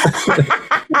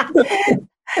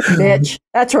 Bitch.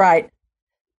 That's right.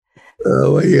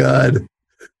 Oh my God.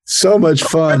 So much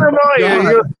fun.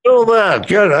 You're still there.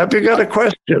 Good. Have you got a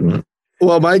question?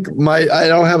 Well, Mike, I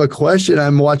don't have a question.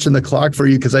 I'm watching the clock for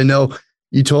you because I know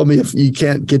you told me if you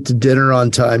can't get to dinner on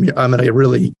time, I'm going to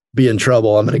really be in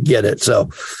trouble. I'm going to get it.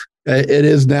 So it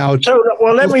is now. So,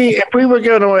 well, if we were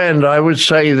going to end, I would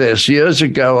say this. Years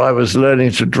ago, I was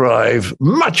learning to drive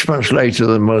much, much later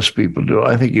than most people do.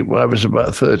 I think I was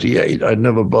about 38. I'd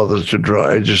never bothered to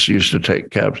drive. I just used to take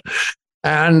cabs.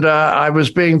 And I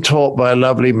was being taught by a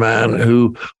lovely man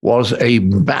who was a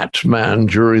Batman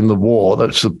during the war.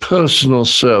 That's the personal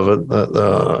servant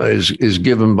that is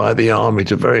given by the army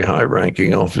to very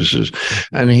high-ranking officers.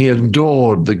 And he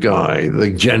adored the guy, the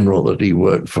general that he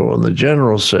worked for. And the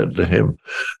general said to him,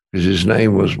 because his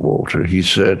name was Walter, he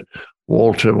said,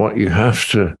 "Walter, what you have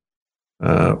to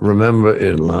remember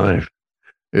in life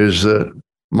is that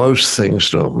most things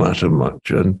don't matter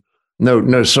much." And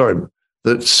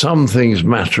that some things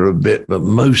matter a bit, but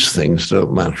most things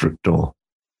don't matter at all.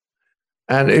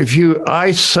 And I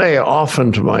say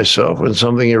often to myself when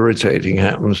something irritating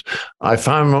happens, I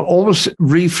find almost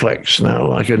reflex now,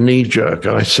 like a knee jerk.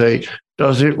 I say,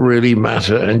 does it really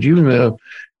matter? And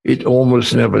it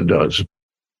almost never does.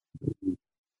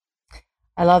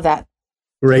 I love that.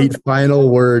 Great final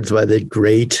words by the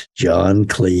great John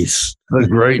Cleese. The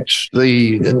great,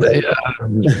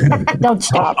 Don't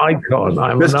stop. Icon.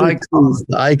 I'm Mr. an icon. Cleese,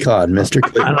 the icon, Mr.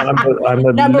 Cleese. I'm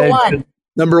a Number legend. one.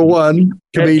 Number one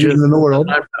comedian in the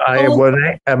world.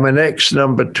 I'm an ex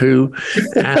number two,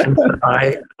 and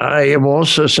I am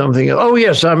also something. Oh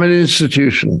yes, I'm an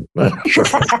institution.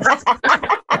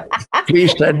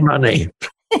 Please send money.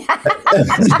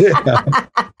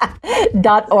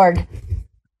 .org.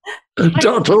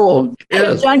 .org.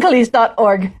 Yes.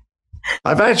 JohnCleese.org.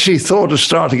 I've actually thought of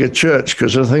starting a church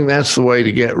because I think that's the way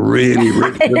to get really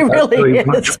rich. It really is.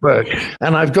 Much work.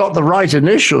 And I've got the right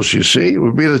initials, you see. It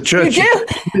would be the church. You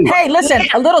do? Hey, listen,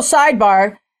 a little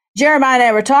sidebar. Jeremiah and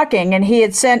I were talking, and he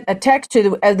had sent a text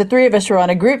to the three of us were on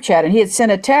a group chat, and he had sent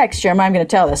a text. Jeremiah, I'm going to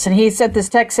tell this. And he sent this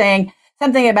text saying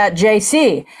something about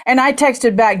JC. And I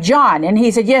texted back John, and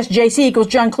he said, yes, JC equals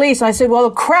John Cleese. And I said,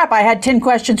 well, crap, I had 10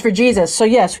 questions for Jesus. So,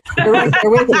 yes, you're right there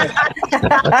with you.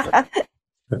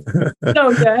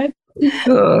 So good.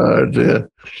 Oh, dear.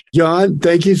 John,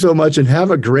 thank you so much, and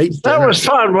have a great dinner. That was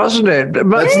fun, wasn't it?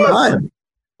 That's fun.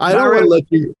 I don't want to let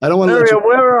you. Mariel,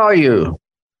 where are you?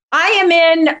 I am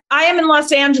in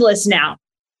Los Angeles now.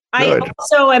 Good. I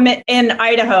also am in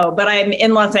Idaho, but I'm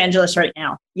in Los Angeles right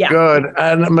now. Yeah. Good.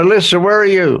 And Melissa, where are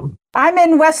you? I'm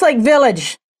in Westlake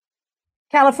Village.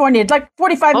 California. It's like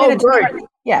 45 minutes. Great.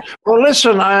 Yeah. Well,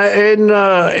 listen, let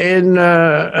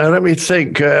me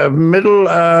think,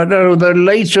 the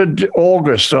later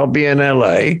August, I'll be in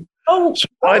LA. Oh, So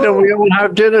why don't we all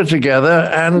have dinner together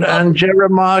and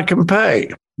Jeremiah can pay?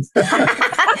 It's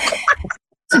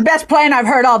the best plan I've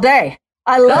heard all day.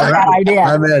 I love that idea.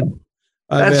 I'm in.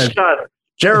 That's done.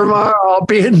 Jeremiah, I'll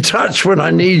be in touch when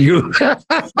I need you.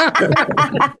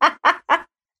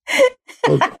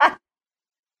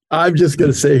 I'm just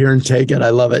going to sit here and take it. I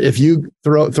love it. If you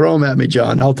throw them at me,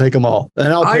 John, I'll take them all.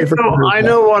 And I'll pay I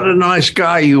know what a nice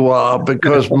guy you are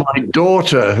because my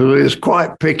daughter, who is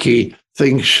quite picky,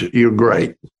 thinks you're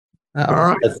great. Oh, all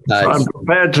right. That's nice. So I'm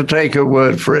prepared to take her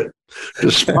word for it,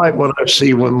 despite what I've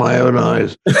seen with my own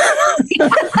eyes.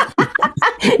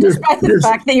 Despite the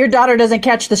fact that your daughter doesn't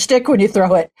catch the stick when you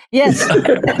throw it. Yes.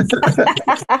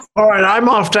 All right, I'm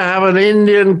off to have an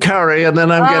Indian curry, and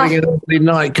then I'm getting an early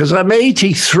night because I'm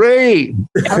 83.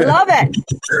 I love it.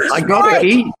 I got to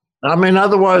eat. I mean,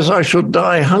 otherwise I shall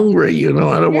die hungry. I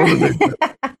don't want to do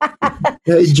that.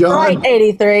 Hey, John. Right,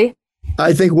 83.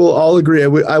 I think we'll all agree.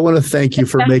 I want to thank you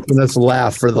for making us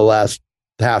laugh for the last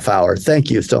half hour. Thank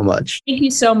you so much. Thank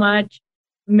you so much.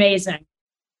 Amazing.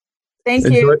 Thank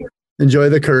you. Enjoy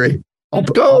the curry.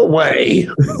 Go away.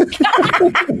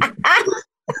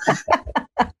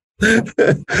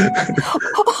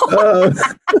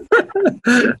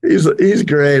 He's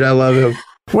great. I love him.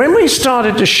 When we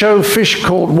started to show Fish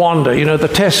Called Wanda, the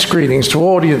test screenings to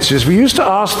audiences, we used to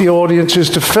ask the audiences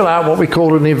to fill out what we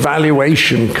called an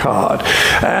evaluation card.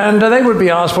 And they would be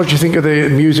asked, what do you think of the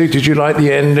music? Did you like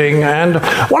the ending? And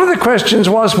one of the questions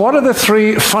was, what are the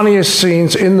 3 funniest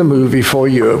scenes in the movie for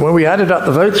you? And when we added up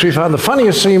the votes, we found the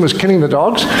funniest scene was killing the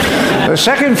dogs. The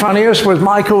second funniest was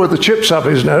Michael with the chips up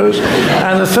his nose.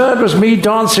 And the third was me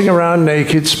dancing around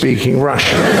naked speaking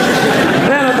Russian.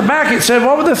 Then at the back it said,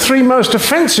 what were the 3 most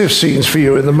offensive scenes for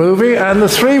you in the movie? And the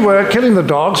 3 were killing the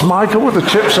dogs, Michael with the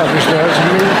chips up his nose,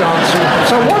 and me dancing.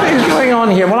 So what is going on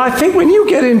here? Well, I think when you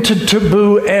get into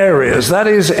taboo areas, that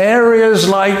is areas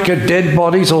like dead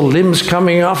bodies or limbs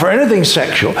coming off or anything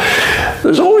sexual,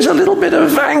 there's always a little bit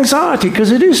of anxiety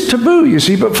because it is taboo, you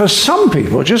see. But for some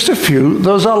people, just a few,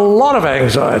 there's a lot of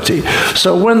anxiety.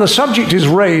 So when the subject is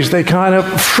raised, they kind of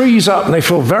freeze up and they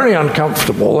feel very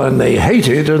uncomfortable and they hate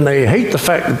it, and they hate the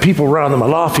fact that people around them are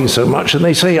laughing so much, and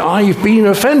they say, I've been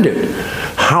offended.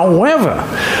 However,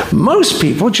 most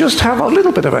people just have a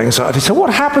little bit of anxiety. So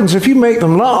what happens if you make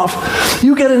them laugh?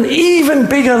 You get an even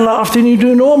bigger laugh than you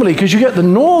do normally, because you get the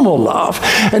normal laugh,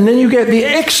 and then you get the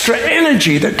extra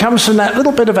energy that comes from that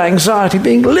little bit of anxiety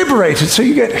being liberated. So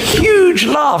you get huge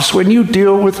laughs when you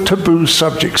deal with taboo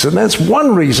subjects. And that's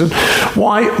one reason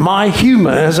why my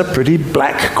humor has a pretty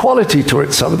black quality to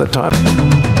it some of the time.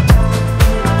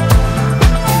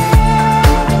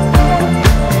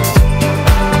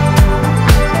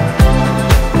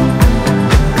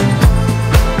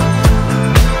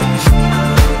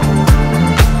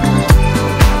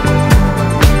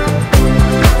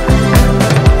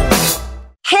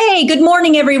 Good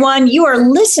morning, everyone. You are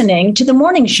listening to The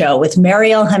Morning Show with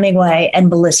Mariel Hemingway and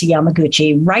Melissa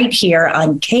Yamaguchi right here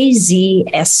on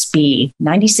KZSB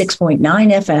 96.9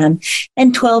 FM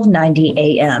and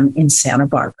 1290 AM in Santa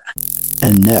Barbara.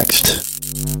 And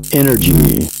next,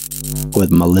 Energy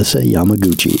with Melissa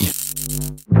Yamaguchi.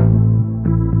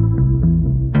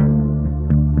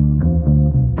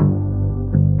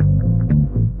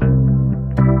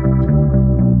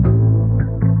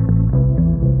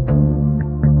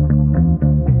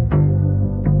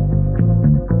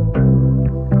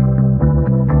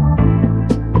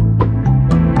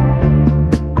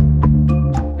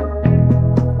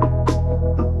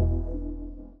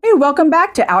 Welcome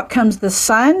back to Out Comes the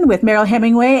Sun with Mariel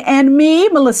Hemingway and me,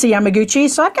 Melissa Yamaguchi.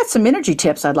 So I've got some energy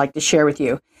tips I'd like to share with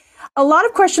you. A lot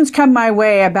of questions come my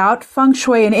way about feng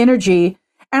shui and energy,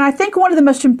 and I think one of the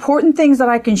most important things that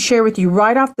I can share with you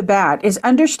right off the bat is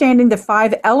understanding the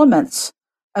 5 elements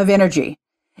of energy.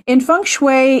 In feng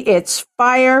shui, it's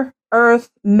fire, earth,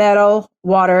 metal,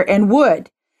 water, and wood.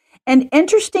 And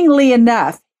interestingly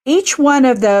enough, each one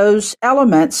of those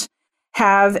elements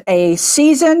have a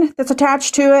season that's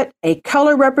attached to it, a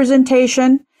color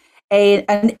representation,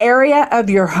 an area of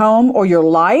your home or your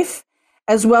life,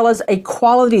 as well as a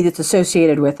quality that's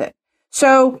associated with it.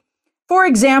 So, for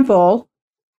example,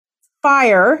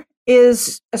 fire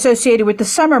is associated with the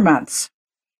summer months.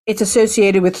 It's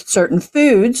associated with certain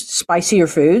foods, spicier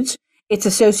foods. It's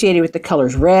associated with the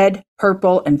colors red,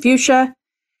 purple, and fuchsia.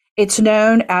 It's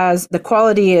known as, the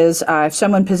quality is, if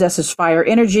someone possesses fire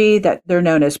energy, that they're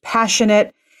known as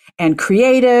passionate and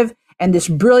creative, and this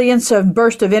brilliance of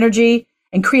burst of energy.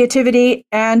 and creativity.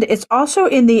 And it's also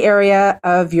in the area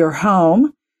of your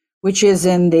home, which is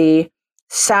in the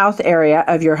south area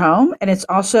of your home. And it's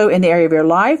also in the area of your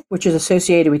life, which is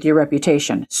associated with your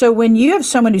reputation. So when you have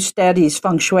someone who studies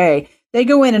feng shui, they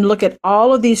go in and look at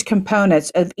all of these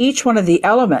components of each one of the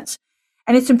elements.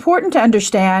 And it's important to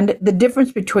understand the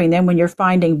difference between them when you're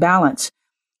finding balance.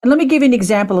 And let me give you an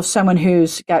example of someone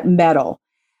who's got metal.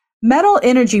 Metal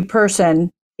energy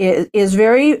person is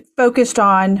very focused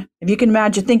on, if you can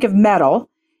imagine, think of metal.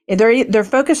 They're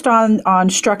focused on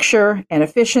structure and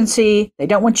efficiency. They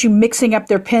don't want you mixing up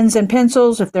their pens and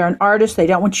pencils. If they're an artist, they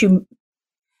don't want you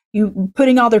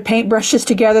putting all their paintbrushes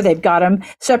together. They've got them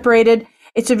separated.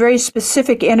 It's a very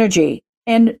specific energy.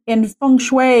 And in feng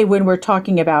shui, when we're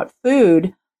talking about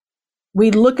food,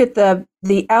 we look at the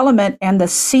element and the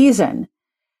season.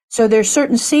 So there's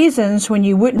certain seasons when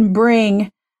you wouldn't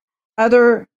bring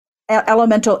other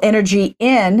elemental energy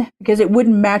in because it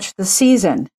wouldn't match the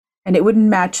season and it wouldn't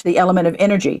match the element of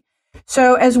energy.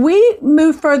 So as we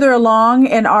move further along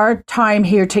in our time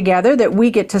here together that we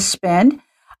get to spend,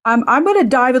 I'm going to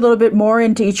dive a little bit more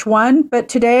into each one, but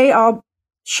today I'll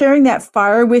sharing that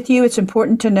fire with you. It's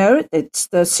important to note it's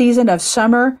the season of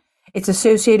summer. It's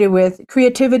associated with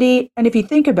creativity. And if you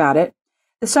think about it,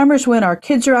 the summer's when our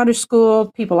kids are out of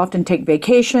school, people often take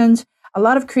vacations. A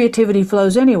lot of creativity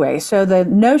flows anyway. So the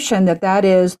notion that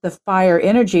is the fire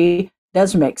energy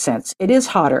does make sense. It is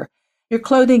hotter. Your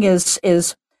clothing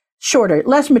is shorter,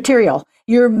 less material.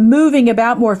 You're moving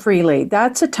about more freely.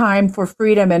 That's a time for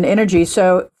freedom and energy.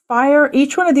 So fire,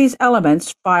 each one of these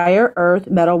elements, fire, earth,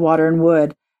 metal, water, and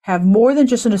wood, have more than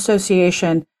just an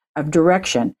association of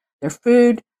direction. Their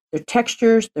food, their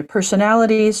textures, their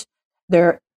personalities,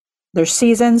 their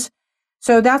seasons.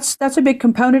 So that's a big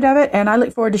component of it, and I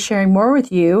look forward to sharing more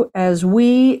with you as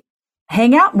we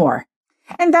hang out more.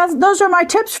 And those are my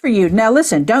tips for you. Now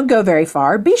listen, don't go very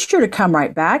far. Be sure to come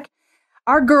right back.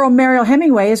 Our girl Mariel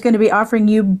Hemingway is going to be offering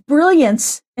you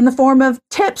brilliance in the form of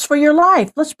tips for your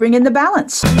life. Let's bring in the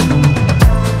balance.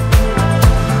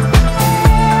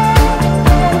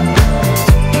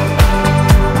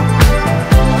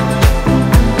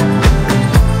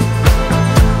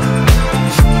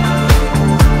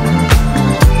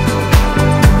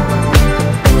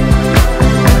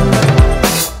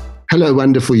 Hello,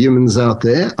 wonderful humans out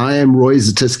there. I am Roy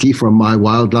Zatiski from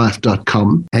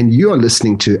mywildlife.com, and you are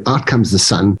listening to Out Comes the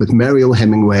Sun with Mariel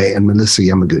Hemingway and Melissa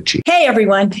Yamaguchi. Hey,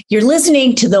 everyone. You're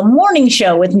listening to The Morning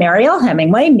Show with Mariel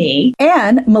Hemingway, me.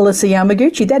 And Melissa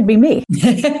Yamaguchi. That'd be me.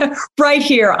 Right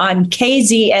here on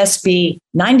KZSB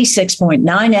 96.9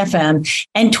 FM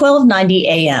and 1290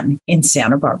 AM in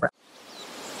Santa Barbara.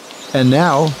 And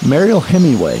now, Mariel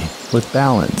Hemingway with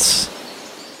Balance.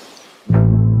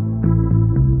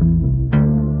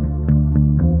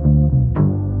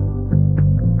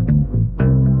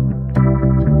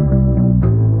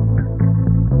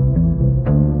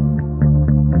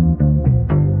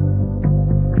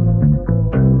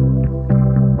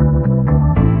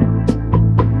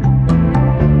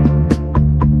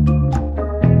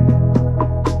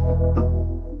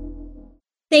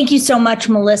 Thank you so much,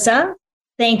 Melissa.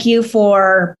 Thank you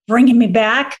for bringing me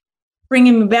back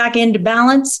into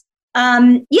balance.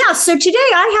 So today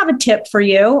I have a tip for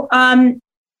you.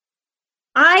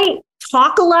 I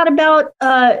talk a lot about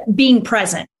being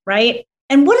present, right?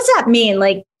 And what does that mean?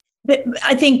 Like,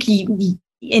 I think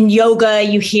in yoga,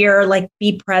 you hear like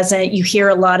be present. You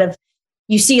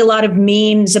see a lot of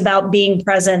memes about being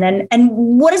present. And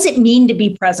what does it mean to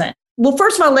be present? Well,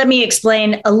 first of all, let me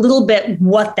explain a little bit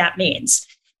what that means.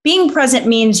 Being present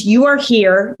means you are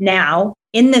here now,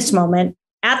 in this moment,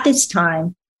 at this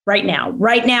time, right now.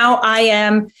 Right now, I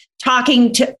am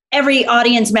talking to every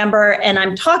audience member, and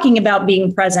I'm talking about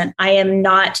being present. I am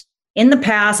not in the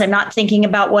past. I'm not thinking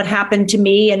about what happened to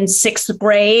me in sixth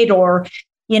grade or,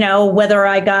 whether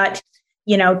I got,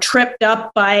 tripped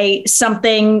up by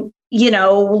something,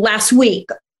 last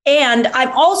week. And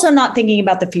I'm also not thinking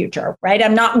about the future, right?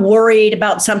 I'm not worried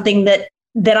about something that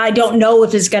I don't know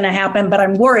if is going to happen, but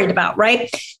I'm worried about, right?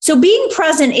 So being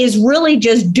present is really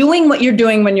just doing what you're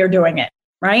doing when you're doing it,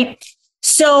 right?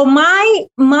 So my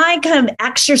kind of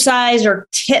exercise or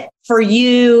tip for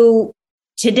you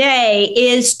today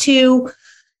is to,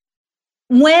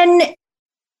 when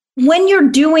you're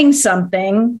doing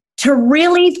something, to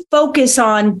really focus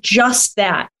on just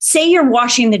that. Say you're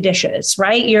washing the dishes,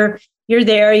 right? You're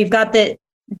there, you've got the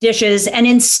dishes. And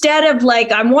instead of like,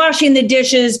 I'm washing the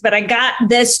dishes, but I got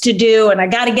this to do, and I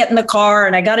got to get in the car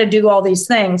and I got to do all these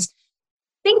things.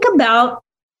 Think about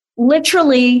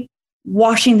literally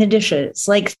washing the dishes,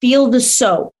 like feel the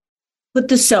soap, put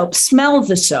the soap, smell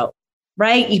the soap,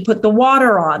 right? You put the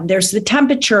water on, there's the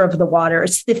temperature of the water,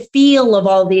 it's the feel of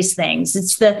all these things,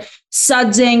 it's the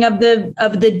sudsing of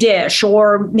the dish,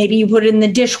 or maybe you put it in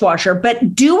the dishwasher,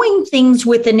 but doing things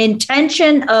with an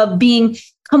intention of being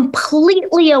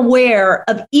completely aware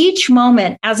of each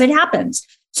moment as it happens.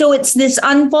 So it's this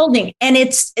unfolding, and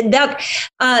it's that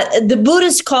the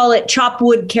Buddhists call it chop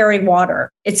wood, carry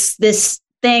water. It's this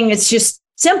thing, it's just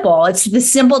simple. It's the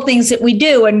simple things that we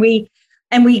do, and we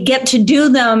get to do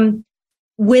them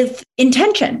with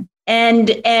intention.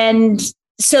 And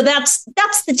so that's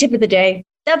the tip of the day.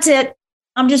 That's it.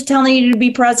 I'm just telling you to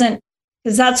be present,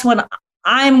 because that's what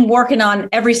I'm working on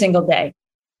every single day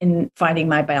in finding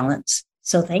my balance.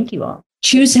 So thank you all.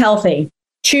 Choose healthy.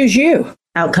 Choose you.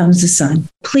 Out comes the sun.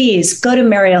 Please go to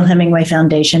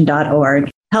marielhemingwayfoundation.org.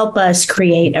 Help us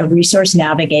create a resource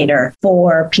navigator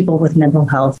for people with mental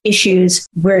health issues.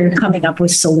 We're coming up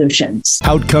with solutions.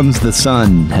 Out Comes the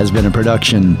Sun has been a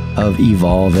production of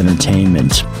Evolve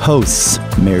Entertainment. Hosts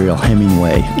Mariel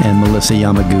Hemingway and Melissa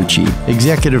Yamaguchi.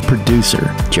 Executive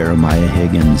producer Jeremiah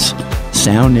Higgins.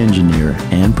 Sound engineer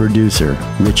and producer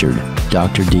Richard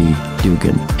Dr. D.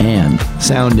 Dugan. And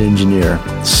sound engineer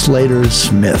Slater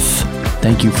Smith.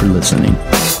 Thank you for listening.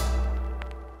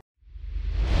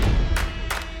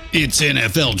 It's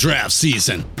NFL draft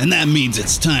season, and that means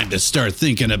it's time to start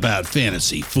thinking about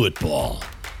fantasy football.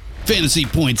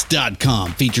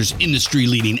 FantasyPoints.com features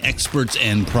industry-leading experts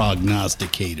and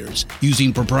prognosticators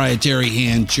using proprietary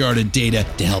hand-charted data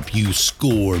to help you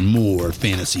score more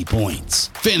fantasy points.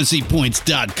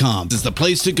 FantasyPoints.com is the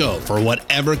place to go for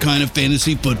whatever kind of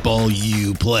fantasy football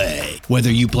you play.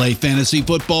 Whether you play fantasy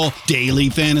football, daily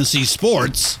fantasy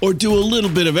sports, or do a little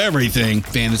bit of everything,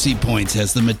 Fantasy Points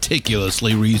has the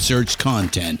meticulously researched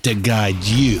content to guide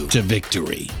you to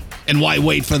victory. And why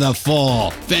wait for the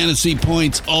fall? Fantasy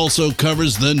Points also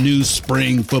covers the new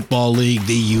spring football league,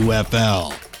 the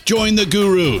UFL. Join the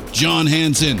guru, John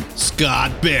Hansen,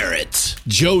 Scott Barrett,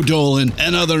 Joe Dolan,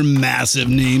 and other massive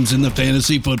names in the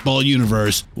fantasy football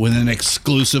universe with an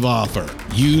exclusive offer.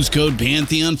 Use code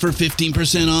Pantheon for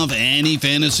 15% off any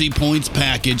Fantasy Points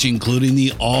package, including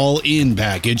the all-in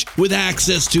package, with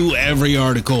access to every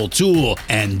article, tool,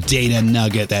 and data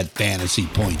nugget that Fantasy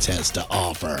Points has to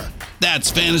offer.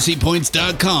 That's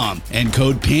FantasyPoints.com and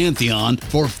code Pantheon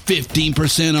for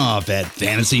 15% off at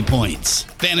Fantasy Points.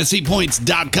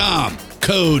 FantasyPoints.com,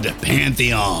 code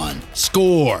Pantheon.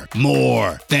 Score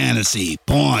more fantasy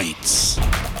points.